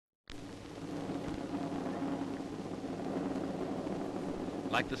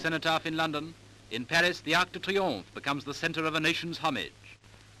Like the cenotaph in London, in Paris the Arc de Triomphe becomes the centre of a nation's homage.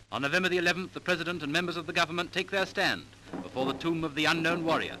 On November the 11th, the President and members of the government take their stand before the tomb of the unknown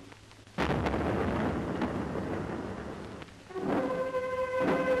warrior.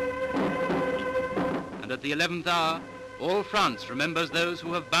 And at the 11th hour, all France remembers those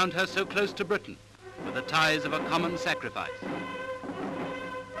who have bound her so close to Britain with the ties of a common sacrifice.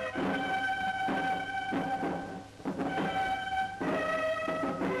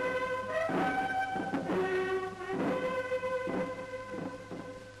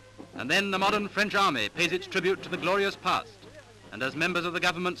 And then the modern French army pays its tribute to the glorious past. And as members of the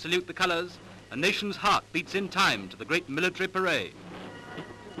government salute the colours, a nation's heart beats in time to the great military parade.